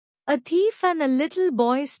A Thief and a Little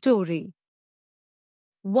Boy Story.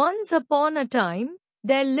 Once upon a time,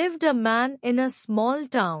 there lived a man in a small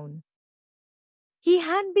town. He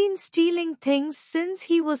had been stealing things since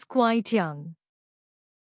he was quite young.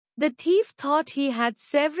 The thief thought he had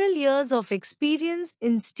several years of experience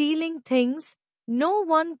in stealing things. No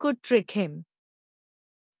one could trick him.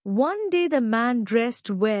 One day the man dressed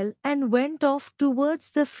well and went off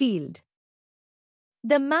towards the field.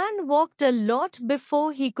 The man walked a lot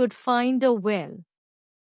before he could find a well.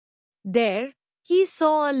 There, he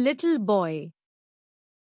saw a little boy.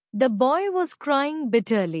 The boy was crying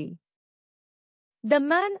bitterly. The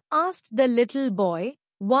man asked the little boy,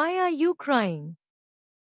 "Why are you crying?"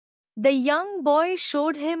 The young boy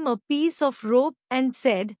showed him a piece of rope and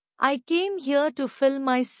said, "I came here to fill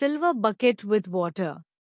my silver bucket with water."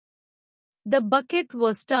 The bucket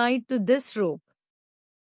was tied to this rope.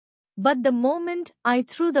 But the moment I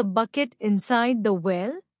threw the bucket inside the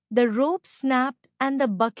well, the rope snapped and the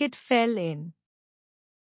bucket fell in.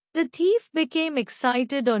 The thief became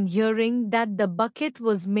excited on hearing that the bucket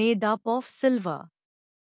was made up of silver.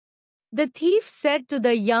 The thief said to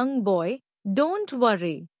the young boy, "Don't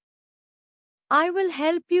worry. I will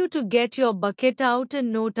help you to get your bucket out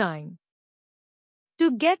in no time." To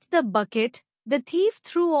get the bucket, the thief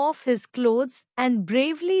threw off his clothes and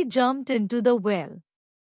bravely jumped into the well.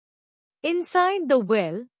 Inside the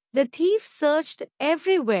well, the thief searched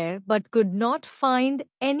everywhere but could not find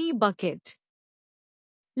any bucket.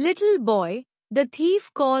 "Little boy," the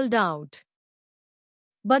thief called out.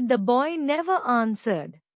 But the boy never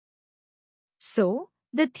answered. So,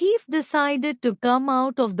 the thief decided to come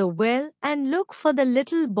out of the well and look for the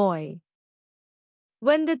little boy.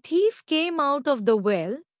 When the thief came out of the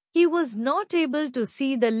well, he was not able to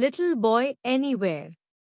see the little boy anywhere.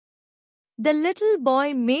 The little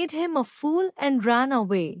boy made him a fool and ran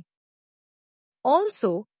away.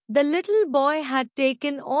 Also, the little boy had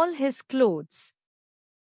taken all his clothes.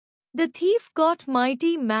 The thief got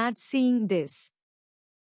mighty mad seeing this.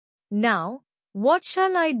 "Now, what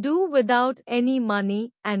shall I do without any money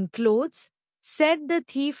and clothes?" said the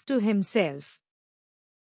thief to himself.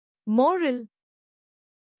 Moral: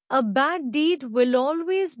 a bad deed will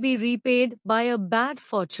always be repaid by a bad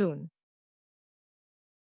fortune.